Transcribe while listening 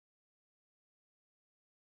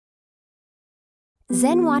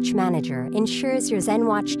ZenWatch Manager ensures your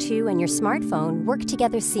ZenWatch 2 and your smartphone work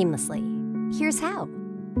together seamlessly. Here's how.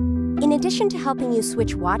 In addition to helping you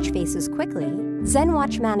switch watch faces quickly,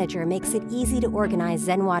 ZenWatch Manager makes it easy to organize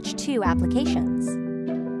ZenWatch 2 applications.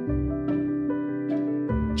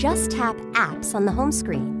 Just tap Apps on the home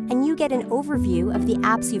screen, and you get an overview of the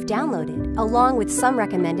apps you've downloaded, along with some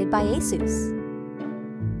recommended by ASUS.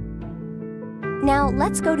 Now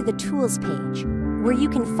let's go to the Tools page, where you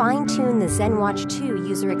can fine-tune the ZenWatch 2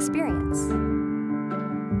 user experience.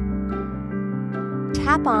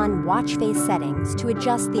 Tap on Watch Face Settings to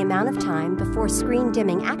adjust the amount of time before screen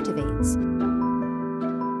dimming activates,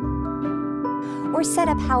 or set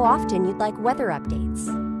up how often you'd like weather updates.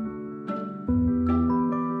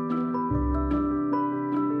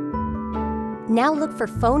 Now look for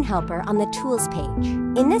Phone Helper on the Tools page.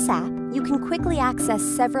 In this app, you can quickly access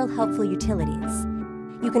several helpful utilities.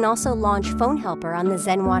 You can also launch Phone Helper on the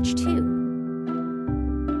ZenWatch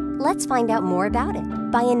 2. Let's find out more about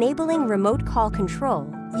it. By enabling remote call control,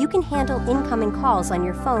 you can handle incoming calls on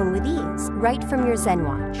your phone with ease, right from your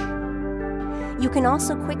ZenWatch. You can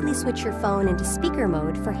also quickly switch your phone into speaker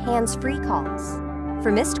mode for hands-free calls.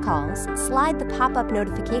 For missed calls, slide the pop-up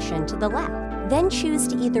notification to the left. Then choose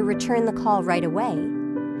to either return the call right away,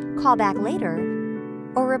 call back later,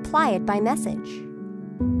 or reply it by message.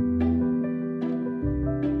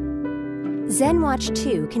 ZenWatch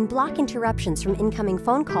 2 can block interruptions from incoming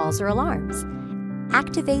phone calls or alarms.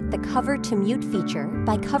 Activate the Cover to Mute feature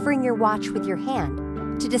by covering your watch with your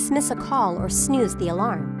hand to dismiss a call or snooze the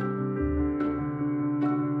alarm.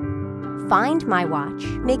 Find My Watch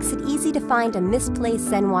makes it easy to find a misplaced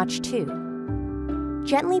ZenWatch 2.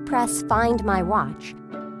 Gently press Find My Watch,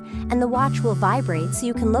 and the watch will vibrate so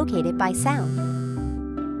you can locate it by sound.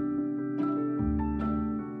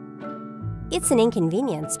 It's an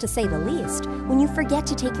inconvenience, to say the least, when you forget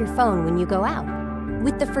to take your phone when you go out.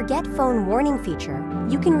 With the Forget Phone Warning feature,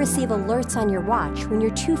 you can receive alerts on your watch when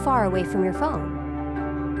you're too far away from your phone.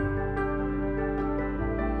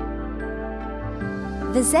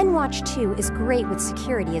 The ZenWatch 2 is great with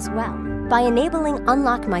security as well. By enabling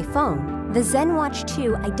Unlock My Phone, the ZenWatch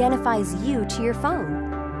 2 identifies you to your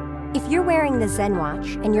phone. If you're wearing the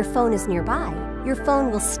ZenWatch and your phone is nearby, your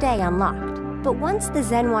phone will stay unlocked. But once the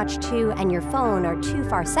ZenWatch 2 and your phone are too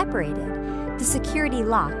far separated, the security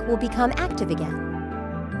lock will become active again.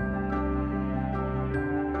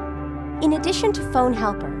 In addition to Phone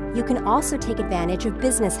Helper, you can also take advantage of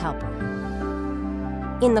Business Helper.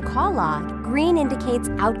 In the call log, green indicates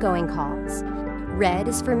outgoing calls, red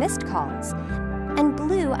is for missed calls, and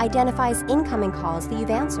blue identifies incoming calls that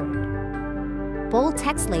you've answered. Bold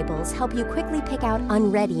text labels help you quickly pick out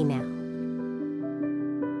unread email.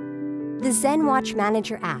 The ZenWatch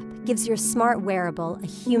Manager app gives your smart wearable a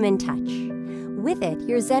human touch. With it,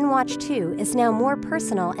 your ZenWatch 2 is now more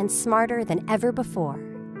personal and smarter than ever before.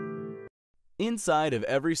 Inside of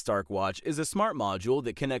every Stark watch is a smart module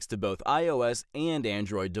that connects to both iOS and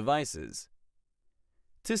Android devices.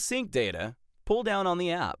 To sync data, pull down on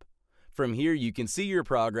the app. From here, you can see your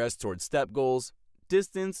progress towards step goals,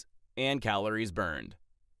 distance, and calories burned.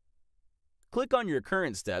 Click on your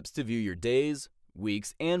current steps to view your days,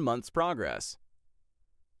 weeks, and months' progress.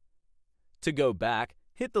 To go back,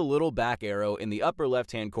 hit the little back arrow in the upper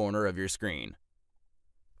left-hand corner of your screen.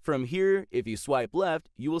 From here, if you swipe left,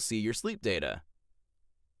 you will see your sleep data.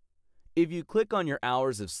 If you click on your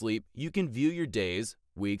hours of sleep, you can view your days,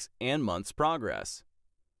 weeks, and months' progress.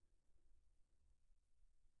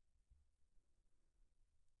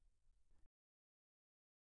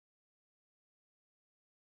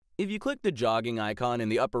 If you click the jogging icon in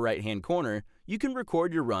the upper right-hand corner, you can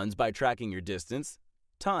record your runs by tracking your distance,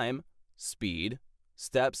 time, speed,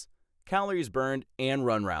 steps, calories burned, and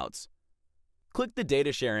run routes. Click the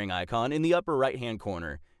data sharing icon in the upper right-hand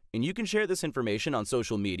corner, and you can share this information on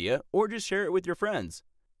social media or just share it with your friends.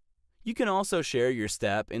 You can also share your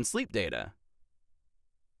step and sleep data.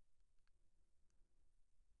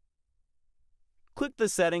 Click the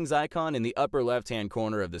settings icon in the upper left-hand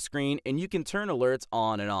corner of the screen, and you can turn alerts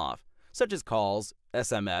on and off, such as calls,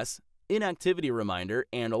 SMS, inactivity reminder,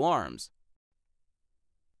 and alarms.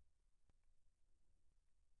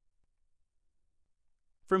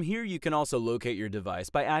 From here, you can also locate your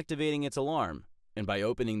device by activating its alarm, and by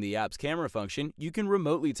opening the app's camera function, you can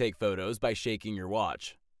remotely take photos by shaking your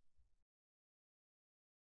watch.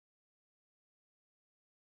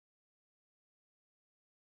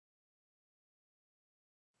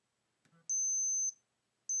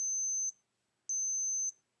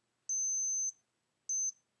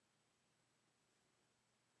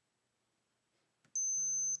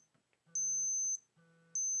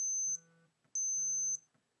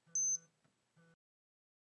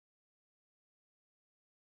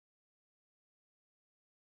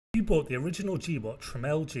 bought the original G-Watch from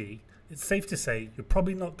LG, it's safe to say you're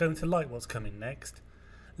probably not going to like what's coming next.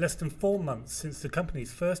 Less than 4 months since the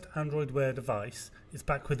company's first Android Wear device, it's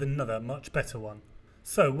back with another much better one.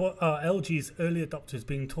 So what are LG's early adopters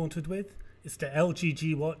being taunted with? It's the LG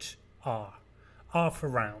G-Watch R. R for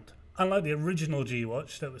round. Unlike the original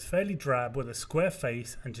G-Watch that was fairly drab with a square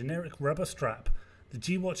face and generic rubber strap, the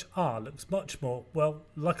G-Watch R looks much more, well,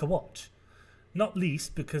 like a watch. Not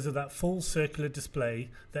least because of that full circular display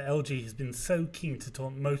that LG has been so keen to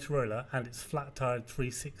taunt Motorola and its flat-tired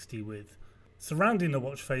 360 with. Surrounding the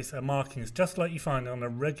watch face are markings just like you find on a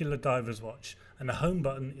regular diver's watch, and the home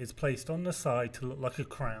button is placed on the side to look like a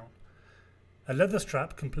crown. A leather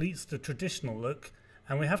strap completes the traditional look,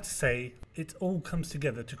 and we have to say it all comes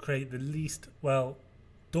together to create the least, well,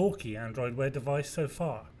 dorky Android Wear device so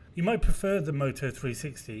far. You might prefer the Moto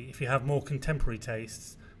 360 if you have more contemporary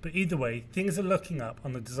tastes, but either way, things are looking up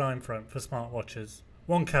on the design front for smartwatches.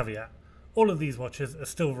 One caveat, all of these watches are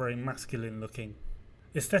still very masculine looking.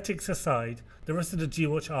 Aesthetics aside, the rest of the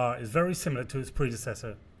G-Watch R is very similar to its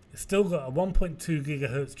predecessor. It's still got a 1.2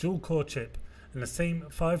 GHz dual-core chip and the same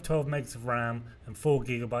 512 megs of RAM and 4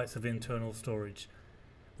 GB of internal storage.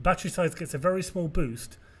 The battery size gets a very small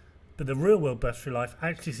boost, but the real-world battery life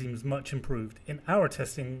actually seems much improved. In our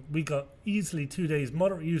testing, we got easily 2 days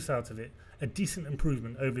moderate use out of it, a decent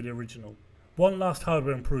improvement over the original. One last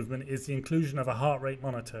hardware improvement is the inclusion of a heart rate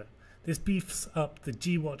monitor. This beefs up the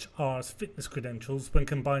G-Watch R's fitness credentials when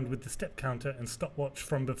combined with the step counter and stopwatch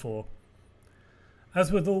from before.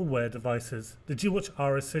 As with all Wear devices, the G-Watch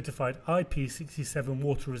R is certified IP67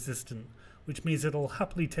 water resistant, which means it'll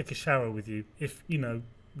happily take a shower with you if,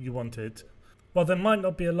 you want it. While there might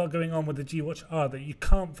not be a lot going on with the G-Watch R that you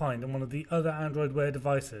can't find on one of the other Android Wear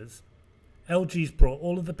devices, LG's brought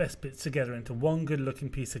all of the best bits together into one good looking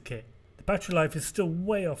piece of kit. The battery life is still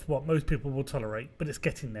way off what most people will tolerate, but it's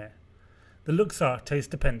getting there. The looks are, taste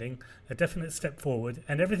depending, a definite step forward,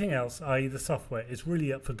 and everything else, i.e. the software, is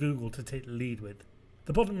really up for Google to take the lead with.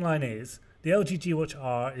 The bottom line is, the LG G-Watch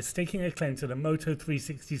R is staking a claim to the Moto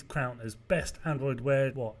 360's crown as best Android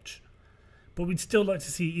Wear watch. But we'd still like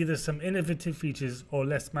to see either some innovative features or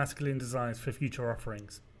less masculine designs for future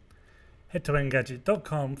offerings. Head to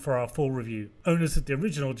Engadget.com for our full review. Owners of the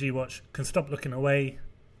original G-Watch can stop looking away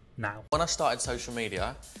now. When I started social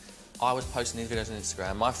media, I was posting these videos on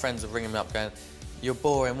Instagram. My friends were ringing me up going, "You're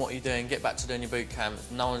boring, what are you doing? Get back to doing your boot camp.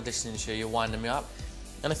 No one's listening to you, you're winding me up."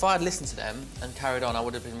 And if I had listened to them and carried on, I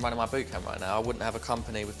would have been running my boot camp right now. I wouldn't have a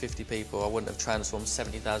company with 50 people. I wouldn't have transformed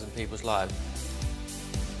 70,000 people's lives.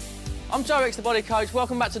 I'm Joe X, the Body Coach.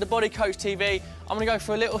 Welcome back to the Body Coach TV. I'm gonna go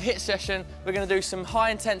for a little HIIT session. We're gonna do some high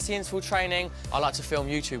intensity interval training. I like to film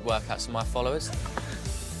YouTube workouts for my followers.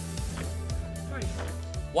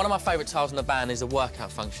 One of my favourite tiles on the band is the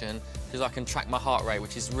workout function because I can track my heart rate,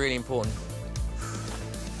 which is really important.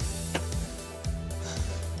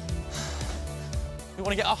 We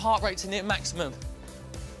want to get our heart rate to near maximum.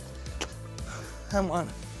 And one.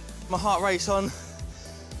 My heart rate's on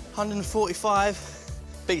 145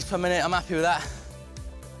 beats per minute. I'm happy with that.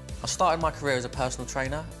 I started my career as a personal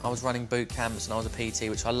trainer. I was running boot camps and I was a PT,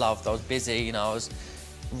 which I loved. I was busy, I was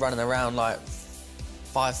running around like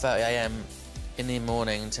 5:30 AM in the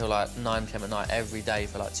morning until like 9 PM at night every day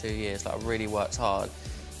for like 2 years. Like I really worked hard.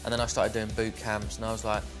 And then I started doing boot camps and I was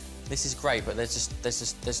like, this is great, but there's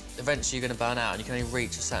eventually you're going to burn out and you can only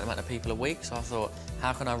reach a certain amount of people a week. So I thought,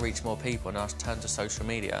 how can I reach more people? And I turned to social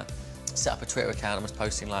media, set up a Twitter account and was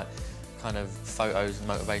posting like kind of photos and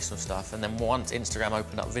motivational stuff. And then once Instagram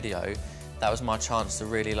opened up video, that was my chance to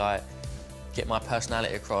really like get my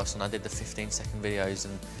personality across. And I did the 15-second videos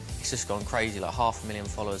and it's just gone crazy. Like 500,000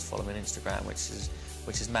 followers follow me on Instagram, which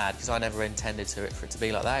is mad because I never intended for it to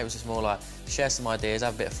be like that. It was just more like share some ideas,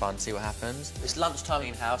 have a bit of fun, see what happens. It's lunchtime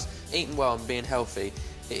in-house, eating well and being healthy.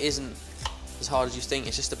 It isn't as hard as you think.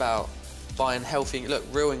 It's just about buying healthy, look,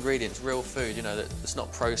 real ingredients, real food, that it's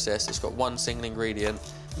not processed. It's got one single ingredient.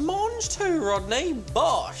 Mange too, Rodney,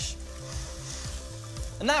 bosh.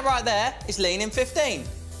 And that right there is lean in 15.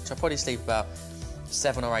 So I probably sleep about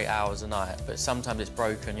 7 or 8 hours a night, but sometimes it's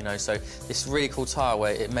broken, So this really cool tile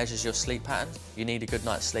where it measures your sleep pattern. You need a good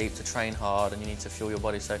night's sleep to train hard and you need to fuel your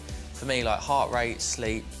body. So for me, like heart rate,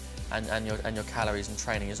 sleep, and your calories and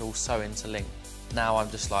training is all so interlinked. Now I'm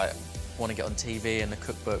just like, want to get on TV and the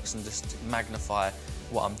cookbooks and just magnify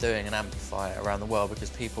what I'm doing and amplify it around the world because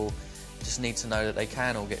people just need to know that they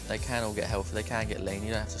can all get healthy, they can get lean,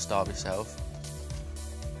 you don't have to starve yourself.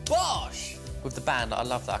 Bosh! With the band, I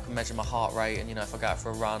love that I can measure my heart rate and if I go out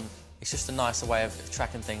for a run, it's just a nicer way of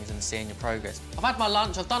tracking things and seeing your progress. I've had my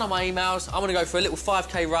lunch, I've done all my emails, I'm gonna go for a little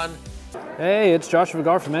 5K run. Hey, it's Josh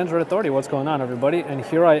Vigar from Android Authority. What's going on, everybody? And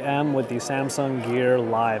here I am with the Samsung Gear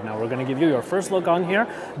Live. Now, we're going to give you your first look on here.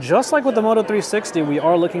 Just like with the Moto 360, we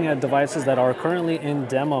are looking at devices that are currently in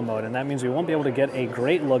demo mode, and that means we won't be able to get a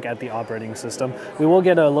great look at the operating system. We will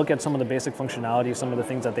get a look at some of the basic functionality, some of the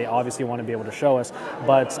things that they obviously want to be able to show us,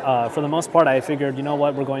 but for the most part, I figured, you know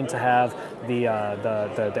what, we're going to have the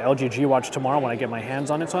LG G Watch tomorrow when I get my hands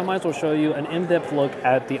on it, so I might as well show you an in-depth look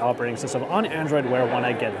at the operating system on Android Wear when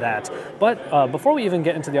I get that. But before we even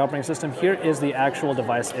get into the operating system, here is the actual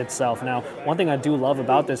device itself. Now, one thing I do love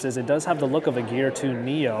about this is it does have the look of a Gear 2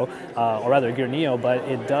 Neo, or rather a Gear Neo, but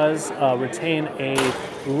it does retain a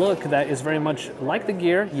look that is very much like the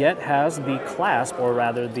Gear, yet has the clasp, or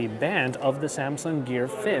rather the band, of the Samsung Gear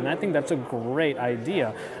Fit. And I think that's a great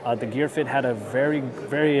idea. The Gear Fit had a very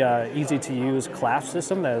easy to use clasp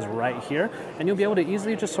system that is right here, and you'll be able to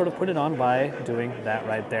easily just sort of put it on by doing that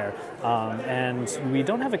right there. And we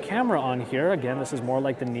don't have a camera on here. Again, this is more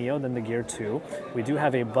like the Neo than the Gear 2. We do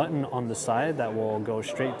have a button on the side that will go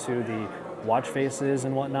straight to the watch faces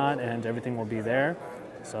and whatnot, and everything will be there.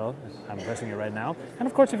 So I'm pressing it right now. And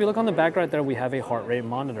of course, if you look on the back right there, we have a heart rate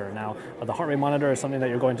monitor. Now, the heart rate monitor is something that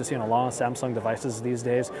you're going to see on a lot of Samsung devices these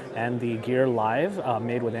days, and the Gear Live,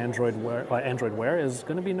 made with Android Wear, is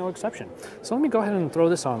going to be no exception. So let me go ahead and throw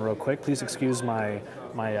this on real quick. Please excuse my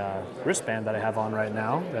wristband that I have on right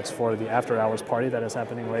now. That's for the after hours party that is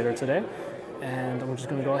happening later today. And I'm just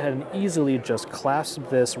going to go ahead and easily just clasp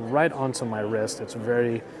this right onto my wrist. It's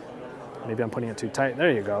very, maybe I'm putting it too tight.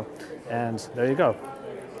 There you go. And there you go.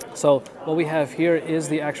 So what we have here is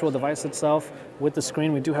the actual device itself. With the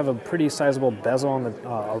screen, we do have a pretty sizable bezel on the,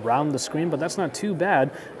 around the screen, but that's not too bad.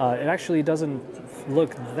 It actually doesn't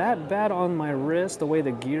look that bad on my wrist the way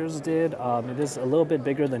the Gears did. It is a little bit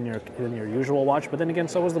bigger than your usual watch, but then again,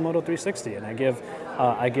 so was the Moto 360, and I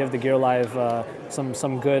give the Gear Live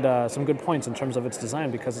some good points in terms of its design,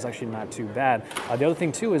 because it's actually not too bad. The other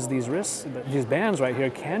thing too is these bands right here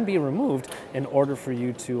can be removed in order for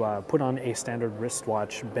you to put on a standard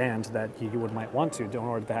wristwatch band that you might want to in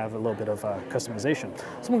order to have a little bit of customization. So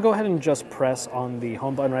I'm going to go ahead and just press on the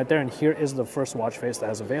home button right there, and here is the first watch face that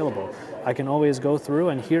is available. I can always go through,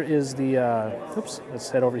 and here is the, oops, let's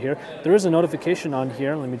head over here. There is a notification on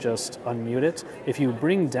here. Let me just unmute it. If you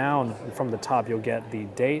bring down from the top, you'll get the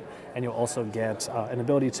date, and you'll also get an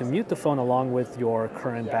ability to mute the phone along with your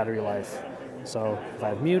current battery life. So if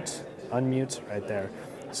I mute, unmute right there.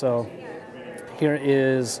 So here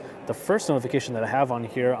is the first notification that I have on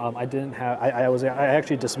here. I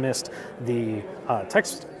actually dismissed the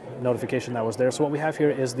text notification that was there. So what we have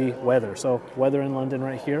here is the weather. So weather in London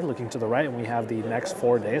right here, looking to the right, and we have the next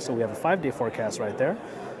 4 days. So we have a 5-day forecast right there.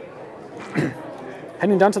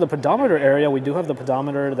 Heading down to the pedometer area, we do have the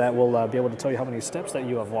pedometer that will be able to tell you how many steps that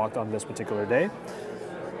you have walked on this particular day.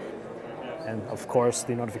 And of course,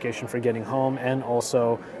 the notification for getting home, and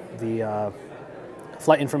also the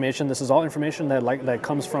flight information. This is all information that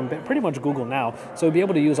comes from pretty much Google now, so you'll be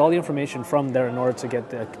able to use all the information from there in order to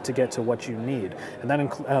get to what you need. And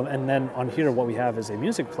then on here, what we have is a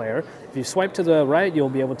music player. If you swipe to the right, you'll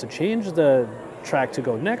be able to change the track to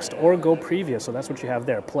go next or go previous. So that's what you have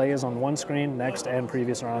there. Play is on one screen, next and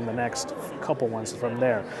previous are on the next couple ones from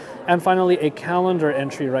there. And finally, a calendar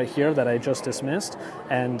entry right here that I just dismissed.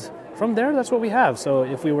 And from there, that's what we have. So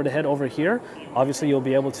if we were to head over here, obviously you'll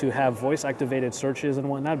be able to have voice-activated searches and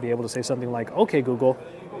whatnot, be able to say something like, "Okay, Google,"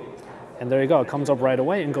 and there you go. It comes up right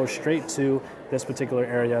away and goes straight to this particular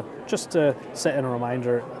area, just to set in a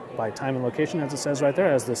reminder by time and location, as it says right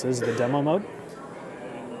there, as this is the demo mode.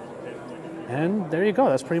 And there you go.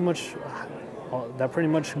 That pretty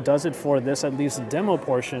much does it for this, at least, demo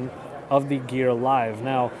portion of the Gear Live.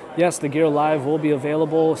 Now, yes, the Gear Live will be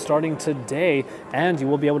available starting today, and you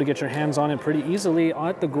will be able to get your hands on it pretty easily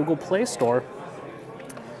at the Google Play Store.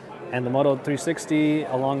 And the Moto 360,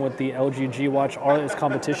 along with the LG G Watch, are its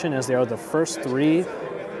competition, as they are the first 3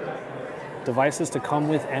 devices to come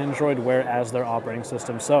with Android Wear as their operating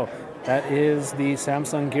system. So that is the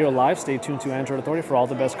Samsung Gear Live. Stay tuned to Android Authority for all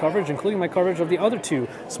the best coverage, including my coverage of the other 2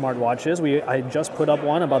 smartwatches. I just put up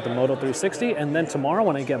one about the Moto 360, and then tomorrow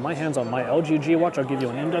when I get my hands on my LG G Watch, I'll give you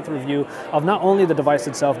an in-depth review of not only the device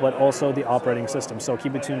itself, but also the operating system. So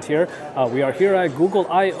keep it tuned here. We are here at Google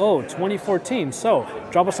I/O 2014. So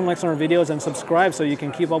drop us some likes on our videos and subscribe so you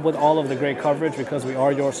can keep up with all of the great coverage, because we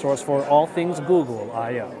are your source for all things Google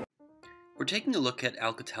I/O. We're taking a look at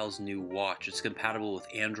Alcatel's new watch. It's compatible with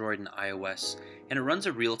Android and iOS, and it runs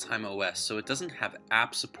a real-time OS, so it doesn't have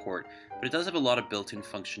app support, but it does have a lot of built-in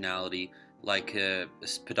functionality, like a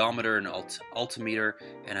speedometer, an altimeter,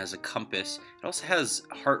 and has a compass. It also has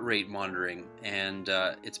heart rate monitoring, and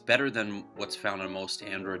it's better than what's found on most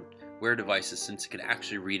Android Wear devices since it can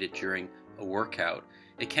actually read it during a workout.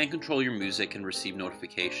 It can control your music and receive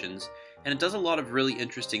notifications, and it does a lot of really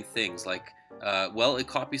interesting things like, well, it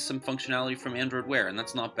copies some functionality from Android Wear, and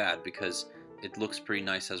that's not bad because it looks pretty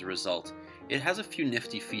nice as a result. It has a few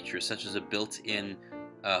nifty features such as a built-in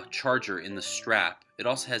charger in the strap. It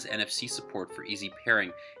also has NFC support for easy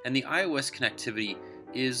pairing, and the iOS connectivity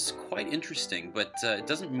is quite interesting, but it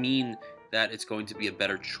doesn't mean that it's going to be a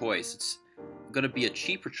better choice. It's going to be a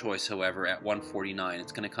cheaper choice, however, at $149.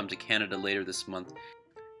 It's going to come to Canada later this month,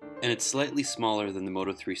 and it's slightly smaller than the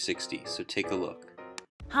Moto 360, so take a look.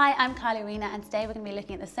 Hi, I'm Kylie Arena, and today we're going to be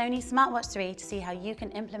looking at the Sony Smartwatch 3 to see how you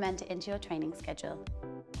can implement it into your training schedule.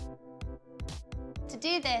 To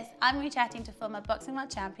do this, I'm going to be chatting to former boxing world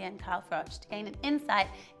champion Carl Froch to gain an insight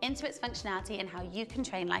into its functionality and how you can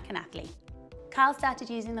train like an athlete. Carl started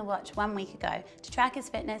using the watch 1 week ago to track his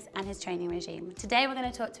fitness and his training regime. Today we're going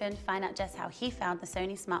to talk to him to find out just how he found the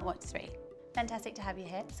Sony Smartwatch 3. Fantastic to have you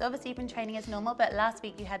here. So obviously you've been training as normal, but last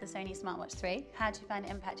week you had the Sony Smartwatch 3. How did you find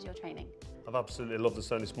it impacted your training? I've absolutely loved the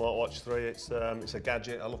Sony Smartwatch 3. It's a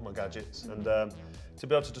gadget. I love my gadgets, and to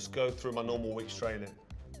be able to just go through my normal week's training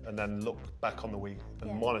and then look back on the week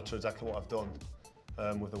and monitor exactly what I've done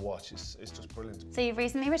with the watch, it's just brilliant. So you've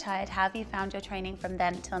recently retired. How have you found your training from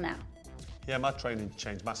then till now? Yeah, my training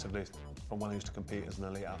changed massively from when I used to compete as an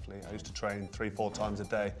elite athlete. I used to train 3-4 times a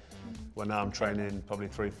day, where now I'm training probably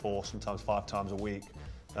 3-4, sometimes 5 times a week.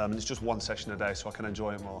 And it's just one session a day, so I can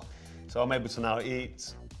enjoy it more. So I'm able to now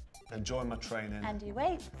eat, enjoy my training. And do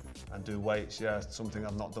weights. And do weights, yeah. It's something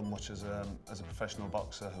I've not done much as a professional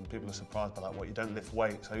boxer, and people are surprised by that. What, you don't lift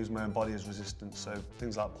weights? I use my own body as resistance, so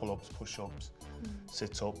things like pull-ups, push-ups,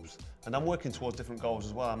 sit-ups. And I'm working towards different goals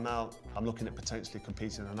as well. I'm looking at potentially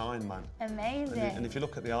competing in an Ironman. Amazing. And if you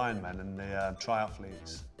look at the Ironman and the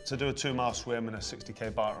triathletes, to do a 2-mile swim and a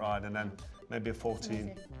 60k bike ride and then maybe a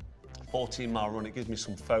 14-mile run, it gives me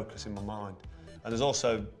some focus in my mind. And there's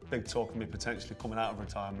also big talk of me potentially coming out of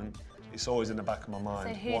retirement. It's always in the back of my mind.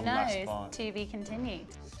 So who knows, to be continued.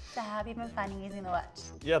 So how have you been finding using the watch?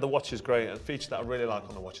 Yeah, the watch is great. A feature that I really like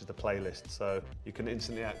on the watch is the playlist. So you can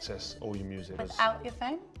instantly access all your music. Without your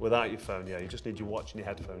phone? Without your phone, yeah. You just need your watch and your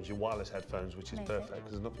headphones, your wireless headphones, which is perfect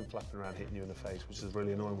because there's nothing flapping around hitting you in the face, which is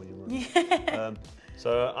really annoying when you run.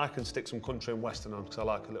 So I can stick some country and western on because I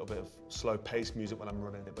like a little bit of slow paced music when I'm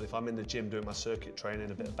running it. But if I'm in the gym doing my circuit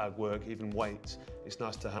training, a bit of bag work, even weights, it's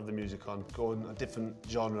nice to have the music on, go in a different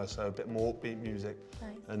genre, so a bit more upbeat music,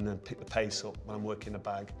 and then pick the pace up when I'm working the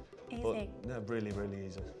bag. Easy. But no, really, really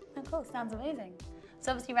easy. Oh, cool. Sounds amazing.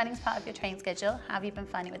 So obviously running's part of your training schedule. How have you been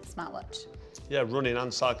finding it with the smartwatch? Yeah, running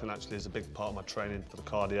and cycling actually is a big part of my training for the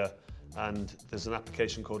cardio. And there's an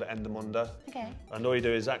application called Endomondo. Okay. And all you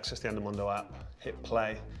do is access the Endomondo app, hit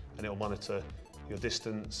play, and it'll monitor your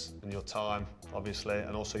distance and your time, obviously,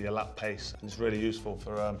 and also your lap pace. And it's really useful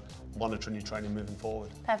for monitoring your training moving forward.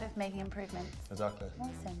 Perfect for making improvements. Exactly.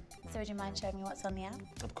 Awesome. So would you mind showing me what's on the app?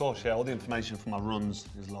 Of course, yeah. All the information from my runs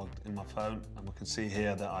is logged in my phone, and we can see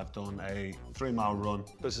here that I've done a 3-mile run.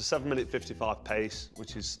 But it's a 7-minute 55 pace,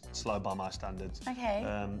 which is slow by my standards. Okay.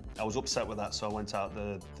 I was upset with that, so I went out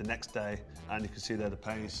the next day, and you can see there the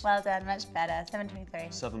pace. Well done, much better.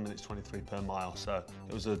 7:23. 7 minutes 23 per mile, so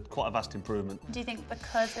it was quite a vast improvement. Do you think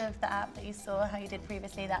because of the app that you saw how you did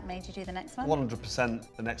previously, that made you do the next one?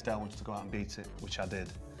 100%. The next day I wanted to go out and beat it, which I did.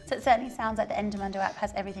 So it certainly sounds like the Endomondo app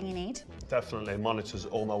has everything you need. Definitely, it monitors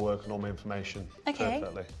all my work and all my information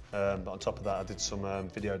perfectly. But on top of that, I did some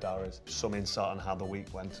video diaries, some insight on how the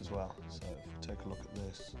week went as well. So take a look at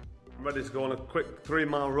this. I'm ready to go on a quick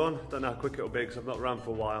 3-mile run. Don't know how quick it'll be because I've not ran for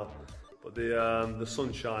a while. But the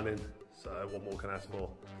sun's shining, so what more can I ask for?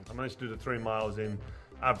 I managed to do the 3 miles in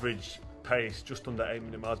average pace, just under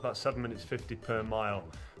 8-minute miles, about 7 minutes 50 per mile,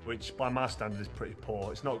 which by my standard is pretty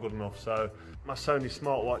poor. It's not good enough. So my Sony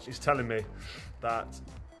smartwatch is telling me that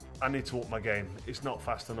I need to up my game. It's not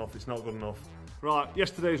fast enough, it's not good enough. Right,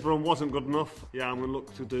 yesterday's run wasn't good enough. Yeah, I'm gonna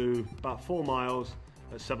look to do about 4 miles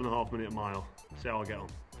at 7.5 minute a mile. See how I get on.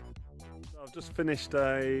 I've just finished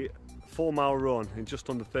a 4-mile run in just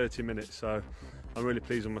under 30 minutes, so I'm really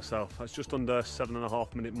pleased with myself. That's just under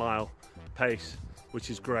 7.5 minute mile pace, which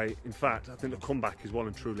is great. In fact, I think the comeback is well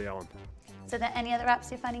and truly on. So are there any other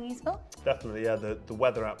apps you're finding useful? Definitely, yeah. The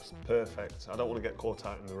weather app's perfect. I don't want to get caught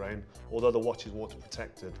out in the rain, although the watch is water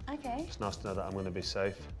protected. Okay. It's nice to know that I'm going to be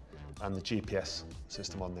safe. And the GPS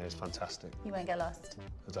system on there is fantastic. You won't get lost.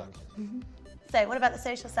 Exactly. So what about the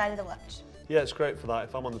social side of the watch? Yeah, it's great for that.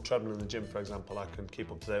 If I'm on the treadmill in the gym, for example, I can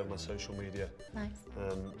keep up to date with my social media. Nice.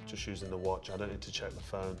 Just using the watch. I don't need to check the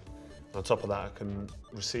phone. And on top of that, I can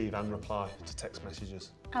receive and reply to text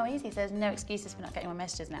messages. Oh, easy. So there's no excuses for not getting my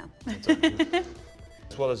messages now. Exactly.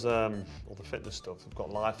 As well as all the fitness stuff, we've got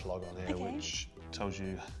LifeLog on here, which tells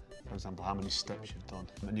you, for example, how many steps you've done.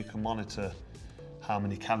 And you can monitor how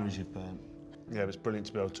many calories you've burnt. Yeah, it's brilliant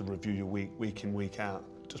to be able to review your week in, week out.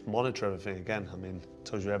 Just monitor everything again. I mean, it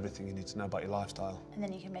tells you everything you need to know about your lifestyle. And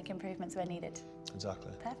then you can make improvements where needed.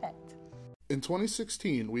 Exactly. Perfect. In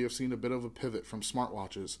 2016, we have seen a bit of a pivot from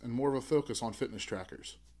smartwatches and more of a focus on fitness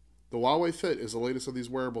trackers. The Huawei Fit is the latest of these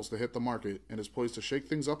wearables to hit the market and is poised to shake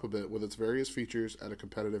things up a bit with its various features at a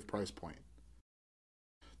competitive price point.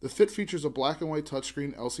 The Fit features a black and white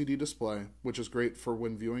touchscreen LCD display, which is great for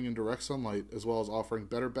when viewing in direct sunlight, as well as offering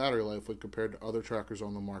better battery life when compared to other trackers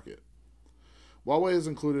on the market. Huawei has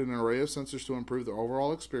included an array of sensors to improve the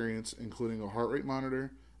overall experience, including a heart rate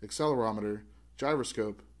monitor, accelerometer,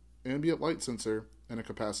 gyroscope, ambient light sensor, and a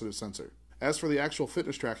capacitive sensor. As for the actual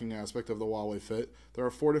fitness tracking aspect of the Huawei Fit, there are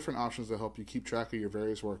 4 different options to help you keep track of your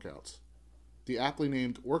various workouts. The aptly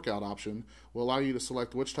named Workout option will allow you to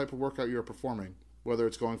select which type of workout you are performing, whether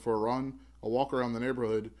it's going for a run, a walk around the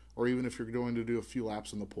neighborhood, or even if you're going to do a few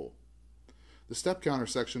laps in the pool. The Step Counter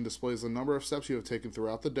section displays the number of steps you have taken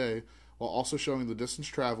throughout the day, while also showing the distance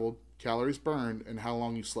traveled, calories burned, and how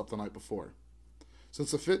long you slept the night before. Since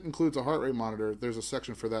the Fit includes a heart rate monitor, there's a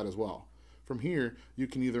section for that as well. From here, you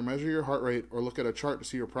can either measure your heart rate or look at a chart to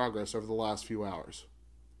see your progress over the last few hours.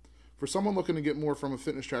 For someone looking to get more from a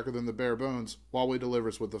fitness tracker than the bare bones, Huawei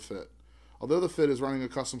delivers with the Fit. Although the Fit is running a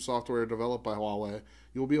custom software developed by Huawei,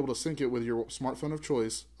 you will be able to sync it with your smartphone of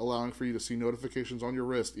choice, allowing for you to see notifications on your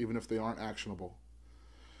wrist even if they aren't actionable.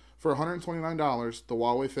 For $129, the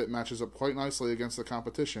Huawei Fit matches up quite nicely against the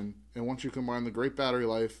competition, and once you combine the great battery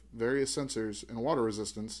life, various sensors, and water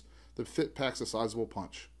resistance, the Fit packs a sizable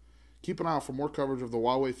punch. Keep an eye out for more coverage of the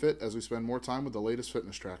Huawei Fit as we spend more time with the latest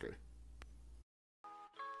fitness tracker.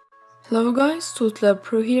 Hello guys, TotalLab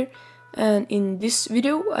Pro here, and in this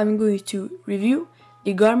video I'm going to review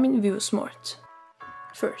the Garmin VivoSmart.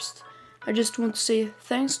 First, I just want to say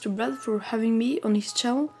thanks to Brad for having me on his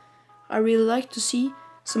channel. I really like to see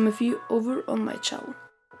some of you over on my channel.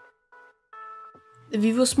 The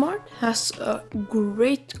VivoSmart has a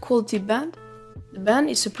great quality band. The band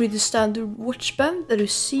is a pretty standard watch band that you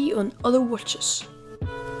see on other watches.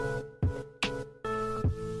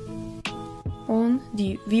 On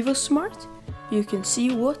the VivoSmart, you can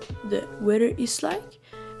see what the weather is like,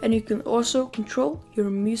 and you can also control your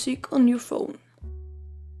music on your phone.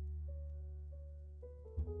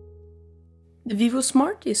 The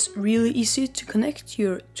VivoSmart is really easy to connect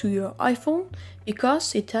to your iPhone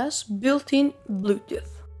because it has built-in Bluetooth.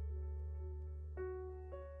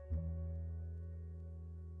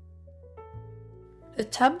 The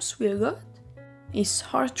tabs we got is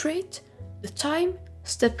heart rate, the time,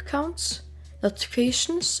 step counts,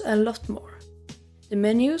 notifications, and a lot more. The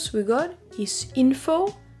menus we got is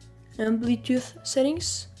info and Bluetooth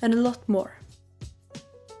settings and a lot more.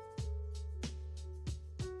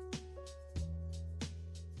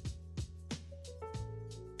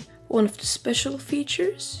 One of the special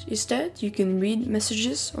features is that you can read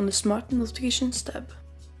messages on the Smart Notifications tab.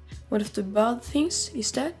 One of the bad things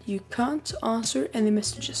is that you can't answer any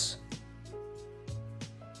messages.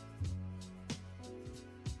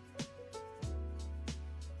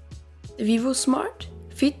 The VivoSmart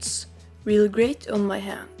fits really great on my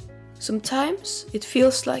hand. Sometimes it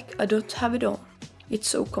feels like I don't have it on. It's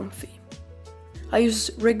so comfy. I use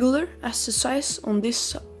regular exercise on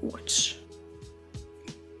this watch.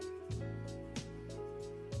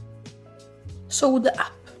 So the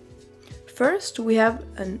app. First we have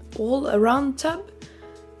an all-around tab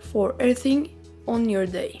for everything on your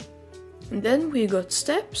day. And then we got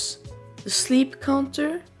steps, the sleep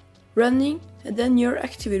counter, running, and then your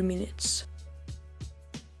activity minutes.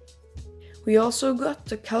 We also got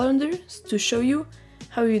the calendar to show you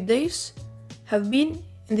how your days have been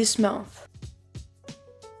in this month.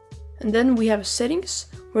 And then we have settings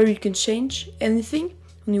where you can change anything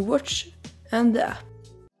on your watch and the app.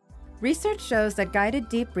 Research shows that guided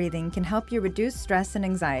deep breathing can help you reduce stress and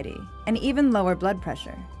anxiety, and even lower blood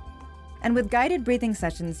pressure. And with guided breathing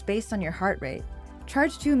sessions based on your heart rate,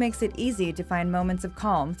 Charge 2 makes it easy to find moments of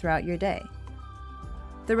calm throughout your day.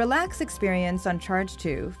 The Relax experience on Charge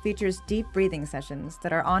 2 features deep breathing sessions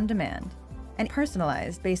that are on demand and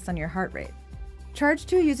personalized based on your heart rate. Charge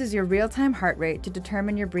 2 uses your real-time heart rate to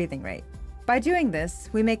determine your breathing rate. By doing this,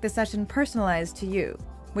 we make the session personalized to you,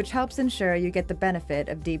 which helps ensure you get the benefit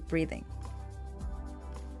of deep breathing.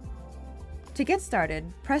 To get started,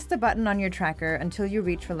 press the button on your tracker until you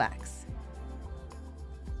reach Relax.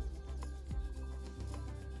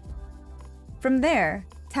 From there,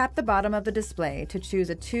 tap the bottom of the display to choose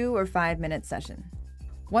a 2 or 5 minute session.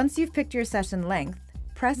 Once you've picked your session length,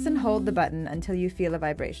 press and hold the button until you feel a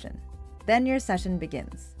vibration. Then your session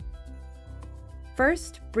begins.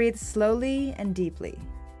 First, breathe slowly and deeply.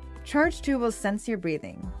 Charge 2 will sense your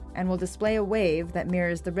breathing and will display a wave that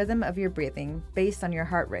mirrors the rhythm of your breathing based on your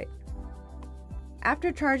heart rate.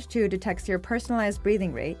 After Charge 2 detects your personalized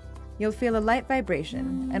breathing rate, you'll feel a light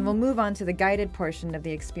vibration and will move on to the guided portion of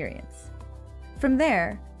the experience. From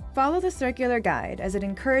there, follow the circular guide as it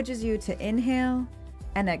encourages you to inhale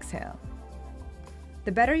and exhale.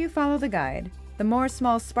 The better you follow the guide, the more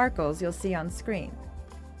small sparkles you'll see on screen.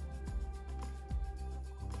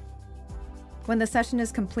 When the session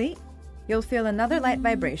is complete, you'll feel another light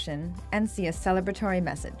vibration and see a celebratory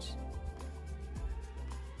message.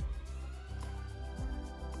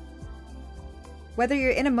 Whether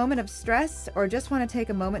you're in a moment of stress or just want to take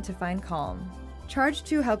a moment to find calm, Charge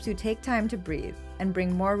 2 helps you take time to breathe and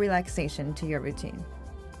bring more relaxation to your routine.